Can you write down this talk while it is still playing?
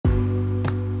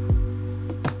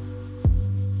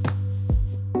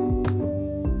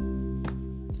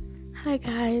Hi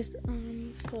guys,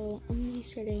 so I'm gonna be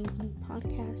starting a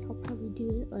podcast. I'll probably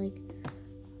do it like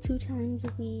 2 times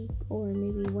a week or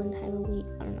maybe 1 time a week.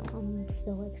 I don't know, I'm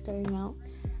still like starting out.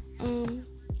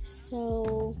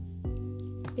 So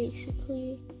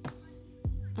basically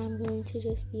I'm going to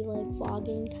just be like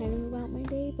vlogging kind of about my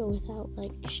day, but without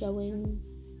like showing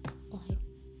like,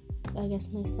 I guess,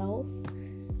 myself.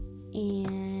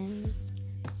 And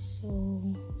so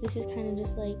this is kind of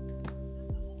just like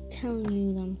telling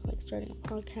you that I'm like starting a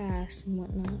podcast and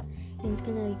whatnot, and it's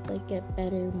gonna like get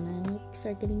better when I like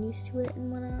start getting used to it and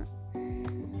whatnot.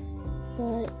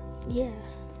 But yeah,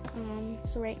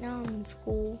 so right now I'm in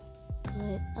school,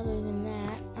 but other than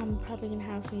that, I'm probably gonna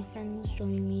have some friends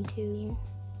join me too.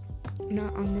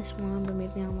 Not on this one, but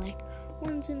maybe on like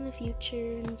ones in the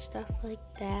future and stuff like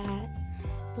that.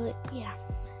 But yeah,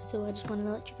 so I just wanted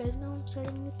to let you guys know I'm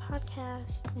starting a new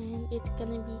podcast, and it's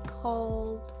gonna be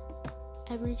called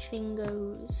Everything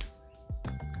Goes.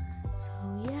 So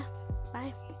yeah,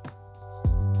 bye.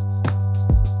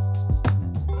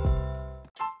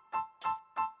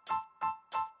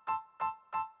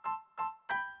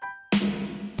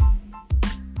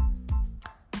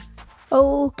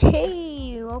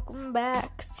 Okay, welcome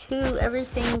back to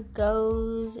Everything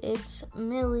Goes. It's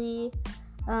Millie.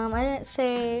 I didn't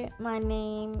say my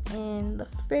name in the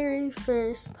very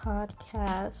first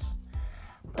podcast,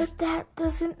 but that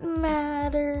doesn't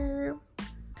matter.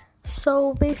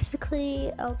 So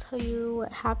basically, I'll tell you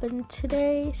what happened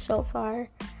today so far.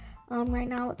 Right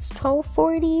now it's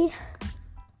 12:40,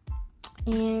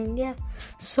 and yeah,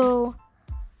 so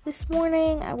this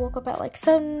morning I woke up at like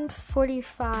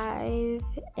 7:45,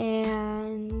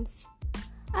 and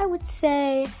I would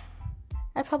say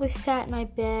I probably sat in my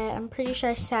bed. I'm pretty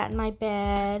sure I sat in my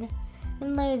bed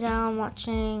and lay down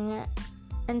watching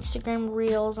Instagram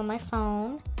Reels on my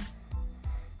phone.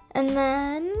 And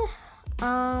then,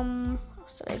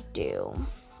 what did I do?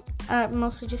 I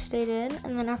mostly just stayed in.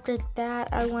 And then after that,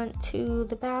 I went to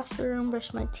the bathroom,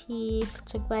 brushed my teeth,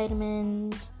 took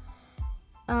vitamins,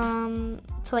 to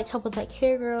like help with like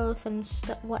hair growth and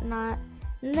whatnot.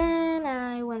 And then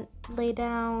I lay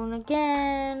down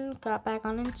again, got back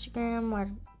on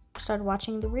Instagram, started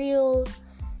watching the Reels.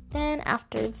 Then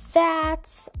after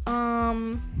that,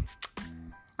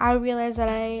 I realized that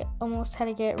I almost had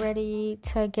to get ready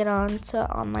to get on to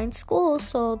online school,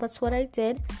 so that's what I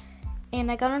did.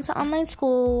 And I got onto online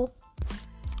school,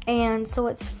 and so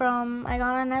I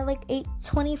got on at like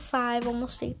 8:25,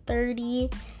 almost 8:30,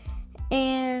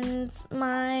 and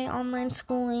my online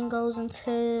schooling goes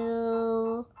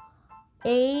until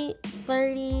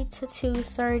 8:30 to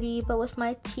 2:30, but with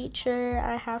my teacher,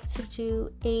 I have to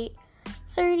do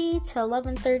 8:30 to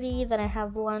 11:30, then I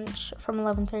have lunch from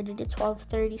 11:30 to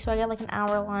 12:30, so I get like an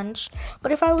hour lunch.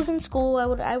 But if I was in school, I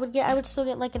would still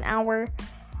get like an hour,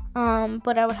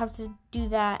 but I would have to do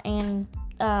that and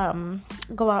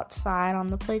go outside on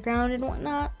the playground and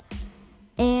whatnot.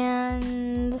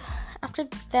 And after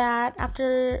that,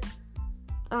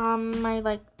 my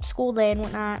like school day and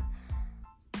whatnot,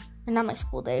 and not my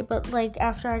school day, but like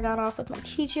after I got off with my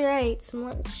teacher, I ate some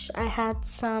lunch. I had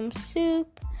some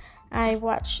soup. I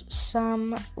watched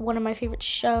one of my favorite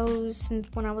shows since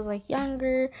when I was like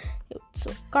younger. It's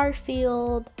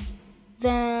Garfield.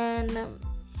 Then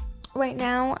right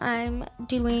now I'm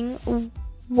doing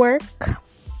work.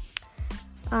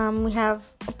 We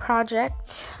have a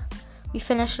project. We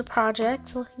finished a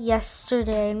project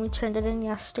yesterday, and we turned it in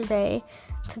yesterday.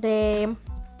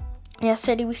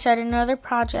 Yesterday we started another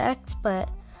project, but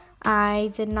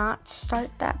I did not start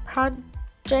that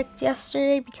project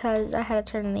yesterday because I had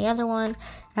to turn in the other one,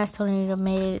 and I still needed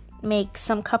to make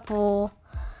some couple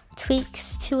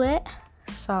tweaks to it.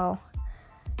 So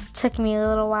it took me a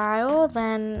little while.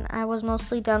 Then I was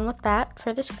mostly done with that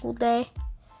for the school day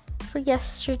for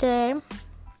yesterday.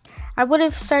 I would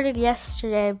have started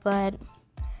yesterday, but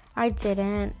I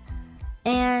didn't.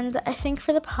 And I think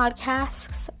for the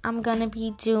podcasts, I'm going to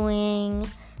be doing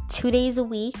 2 days a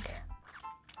week.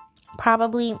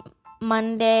 Probably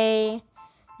Monday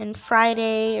and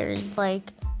Friday, or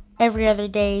like every other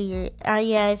day.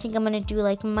 I think I'm going to do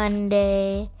like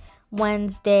Monday,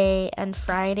 Wednesday, and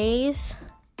Fridays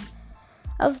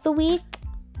of the week.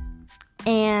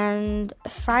 And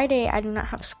Friday, I do not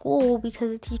have school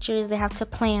because the teachers, they have to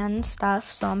plan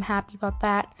stuff, so I'm happy about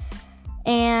that.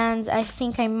 And I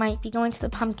think I might be going to the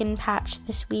pumpkin patch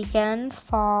this weekend,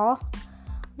 fall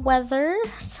weather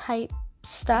type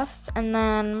stuff. And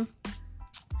then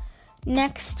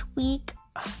next week,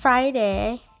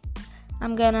 Friday,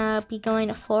 I'm gonna be going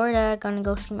to Florida, gonna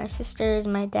go see my sisters,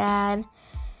 my dad,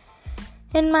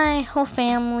 and my whole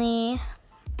family.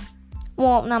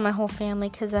 well, not my whole family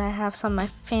because I have some of my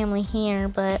family here,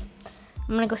 but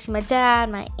I'm going to go see my dad,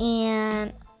 my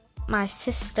aunt, my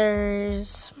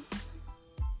sisters.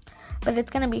 But it's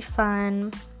going to be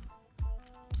fun.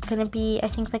 It's going to be, I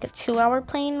think, like a 2-hour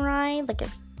plane ride, like a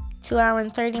 2-hour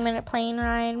and 30-minute plane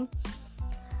ride.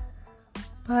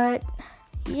 But,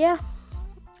 yeah.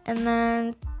 And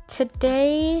then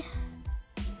today,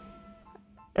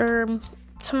 or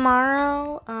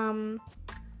tomorrow,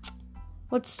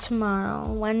 what's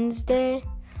tomorrow? Wednesday?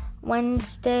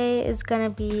 Wednesday is gonna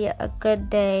be a good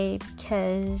day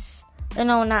because,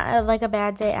 no, not like a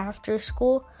bad day after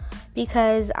school,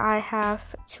 because I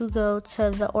have to go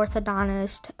to the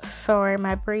orthodontist for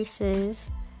my braces,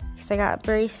 because I got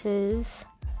braces.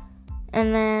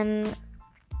 And then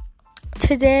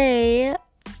today,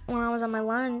 when I was on my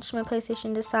lunch, my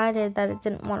PlayStation decided that it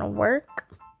didn't want to work.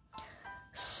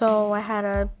 So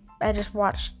I just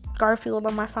watched Garfield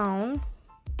on my phone.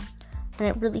 And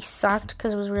it really sucked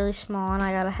because it was really small. And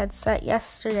I got a headset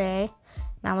yesterday.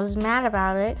 And I was mad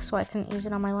about it. So I couldn't use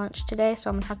it on my lunch today. So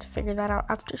I'm going to have to figure that out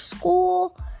after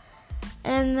school.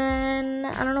 And then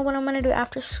I don't know what I'm going to do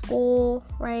after school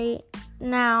right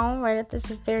now. Right at this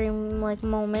very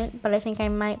moment. But I think I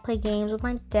might play games with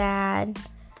my dad.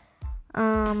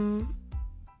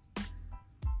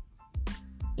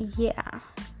 Yeah.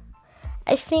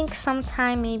 I think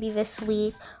sometime maybe this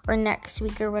week or next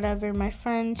week or whatever, my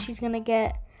friend, she's gonna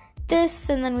get this,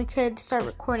 and then we could start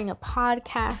recording a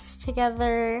podcast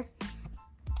together.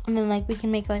 And then we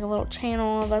can make a little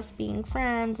channel of us being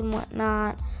friends and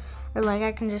whatnot. Or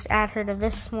I can just add her to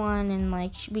this one, and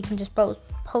we can just both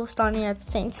post on here at the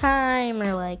same time,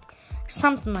 or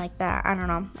something like that. I don't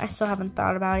know. I still haven't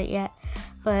thought about it yet.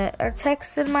 But I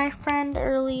texted my friend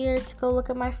earlier to go look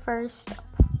at my first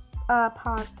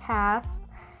podcast,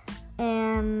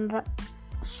 and I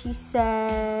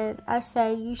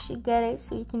said you should get it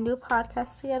so you can do a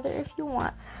podcast together if you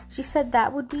want. She said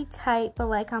that would be tight, but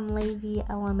I'm lazy,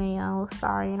 LMAO,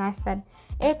 sorry. And I said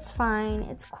it's fine,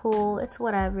 it's cool, it's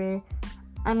whatever.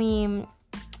 I mean,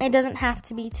 it doesn't have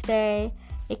to be today,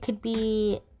 it could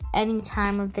be any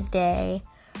time of the day.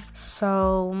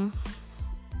 So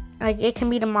it can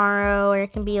be tomorrow, or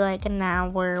it can be an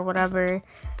hour or whatever.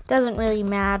 Doesn't really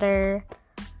matter.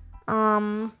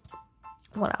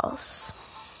 What else?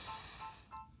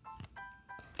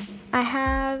 I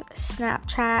have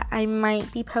Snapchat. I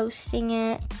might be posting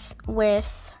it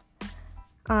with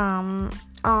on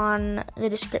the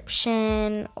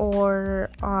description or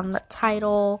on the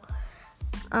title.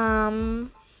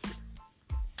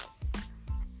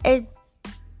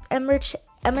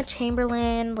 Emma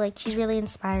Chamberlain, she's really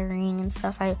inspiring and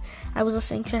stuff. I was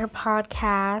listening to her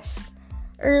podcast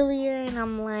earlier, and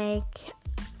I'm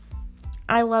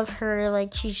I love her.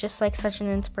 She's just such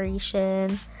an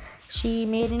inspiration. She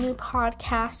made a new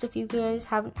podcast, if you guys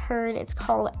haven't heard. It's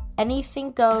called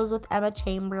Anything Goes with Emma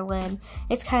Chamberlain.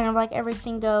 It's kind of like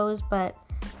Everything Goes, but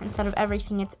instead of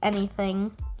everything, it's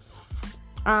anything.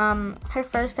 Her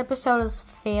first episode is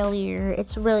Failure.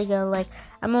 It's really good. I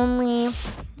don't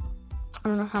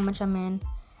know how much I'm in.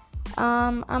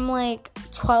 I'm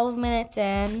 12 minutes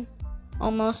in,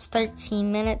 almost 13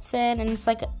 minutes in, and it's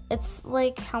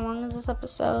how long is this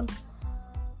episode?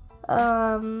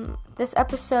 This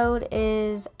episode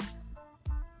is,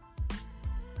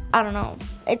 I don't know.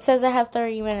 It says I have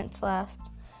 30 minutes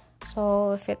left.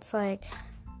 So if it's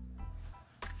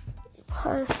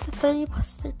plus 30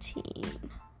 plus 13.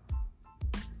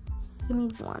 Give me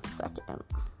 1 second.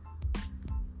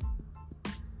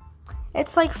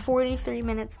 It's 43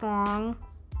 minutes long.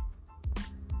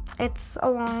 It's a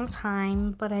long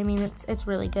time, but I mean, it's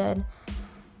really good.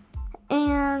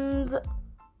 And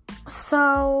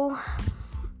so,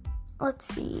 let's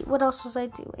see, what else was I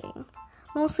doing?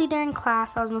 Mostly during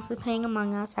class, I was mostly playing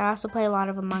Among Us. I also play a lot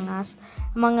of Among Us.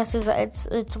 Among Us it's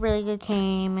a really good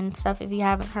game and stuff if you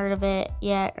haven't heard of it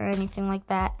yet or anything like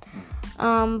that.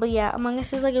 But yeah, Among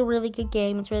Us is a really good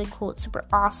game. It's really cool. It's super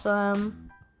awesome.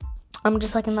 I'm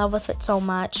just in love with it so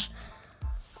much.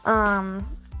 I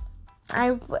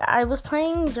was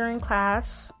playing during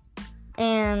class,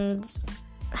 and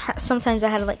sometimes I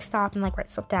had to stop and write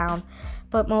stuff down,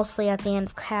 but mostly at the end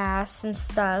of class and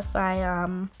stuff, I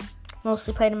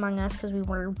mostly played Among Us because we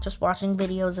were just watching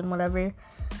videos and whatever.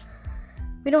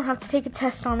 We don't have to take a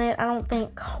test on it. I don't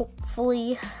think,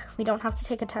 hopefully, we don't have to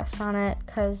take a test on it,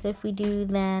 because if we do,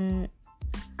 then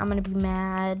I'm gonna be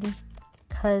mad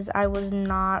because I was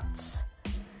not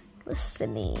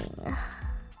listening.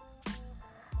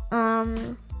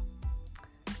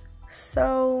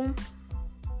 So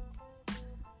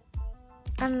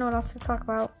I don't know what else to talk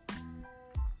about.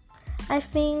 I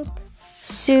think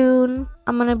soon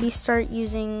I'm gonna start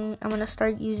using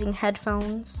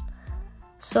headphones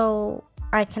so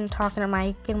I can talk in a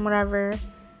mic and whatever.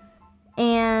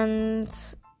 And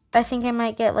I think I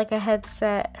might get like a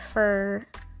headset for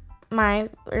not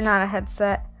a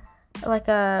headset, like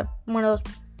one of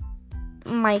those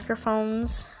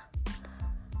microphones,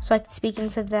 so I could speak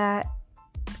into that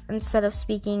instead of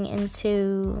speaking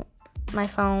into my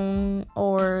phone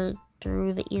or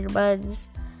through the earbuds.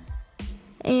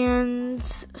 And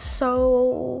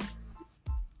so,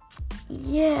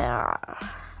 yeah, I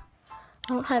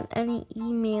don't have any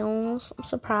emails. I'm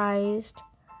surprised.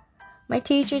 My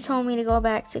teacher told me to go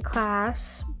back to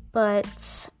class,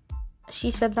 but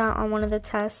she said that on one of the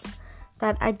tests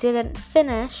that I didn't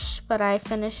finish, but I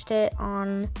finished it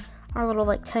on our little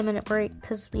 10-minute break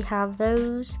because we have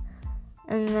those.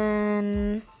 And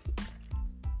then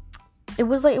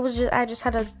I just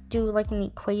had to do an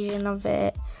equation of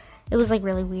it. It was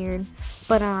really weird.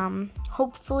 But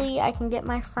hopefully I can get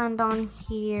my friend on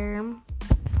here.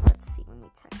 Let's see, let me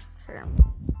text her.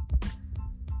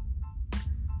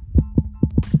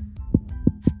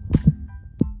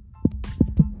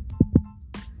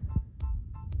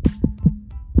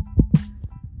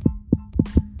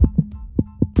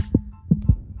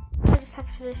 I just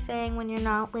texted her saying, when you're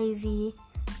not lazy,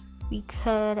 we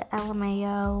could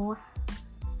LMAO.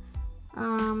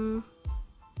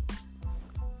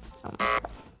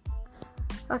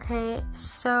 Okay,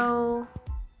 so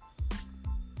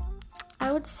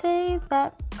I would say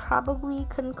that probably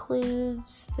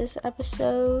concludes this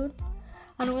episode.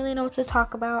 I don't really know what to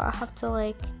talk about. I have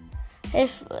to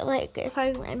if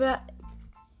I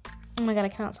oh my god, I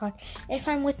cannot talk. If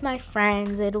I'm with my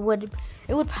friends, it would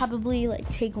probably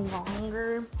take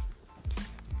longer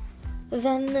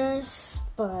than this,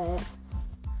 but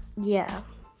yeah.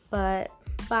 But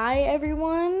bye,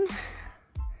 everyone.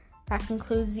 That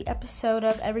concludes the episode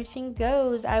of Everything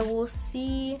Goes. I will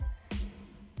see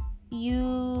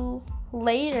you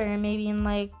later, maybe in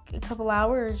a couple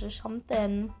hours or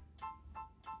something.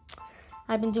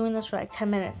 I've been doing this for 10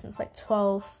 minutes since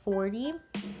 12:40.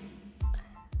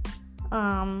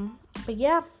 But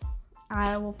yeah,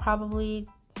 I will probably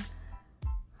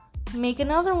make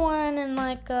another one in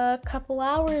a couple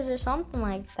hours or something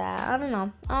like that. I don't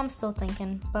know. I'm still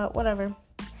thinking, but whatever.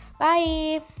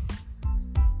 Bye.